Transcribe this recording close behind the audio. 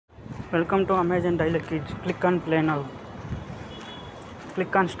Welcome to Amazon Daily Kids. Click on play now.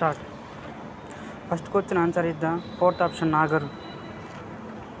 Click on start. First question answer is the fourth option Nagar.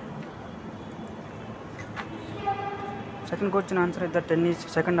 Second question answer is the tennis,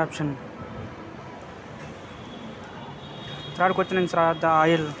 second option. Third question answer is the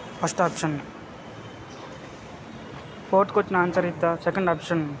oil, first option. Fourth question answer is the second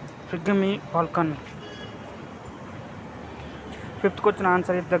option, Figmi Falcon. Fifth question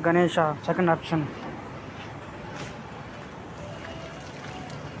answer is the Ganesha, second option.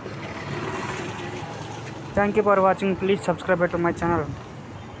 Thank you for watching. Please subscribe to my channel.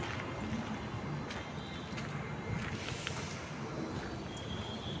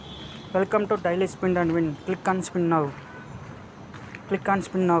 Welcome to Daily Spin and Win. Click on spin now. Click on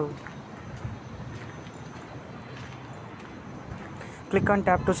spin now. Click on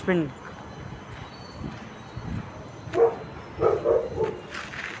tap to spin.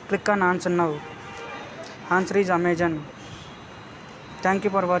 Click on answer now. Answer is Amazon. Thank you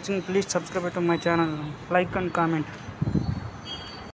for watching. Please subscribe to my channel. Like and comment.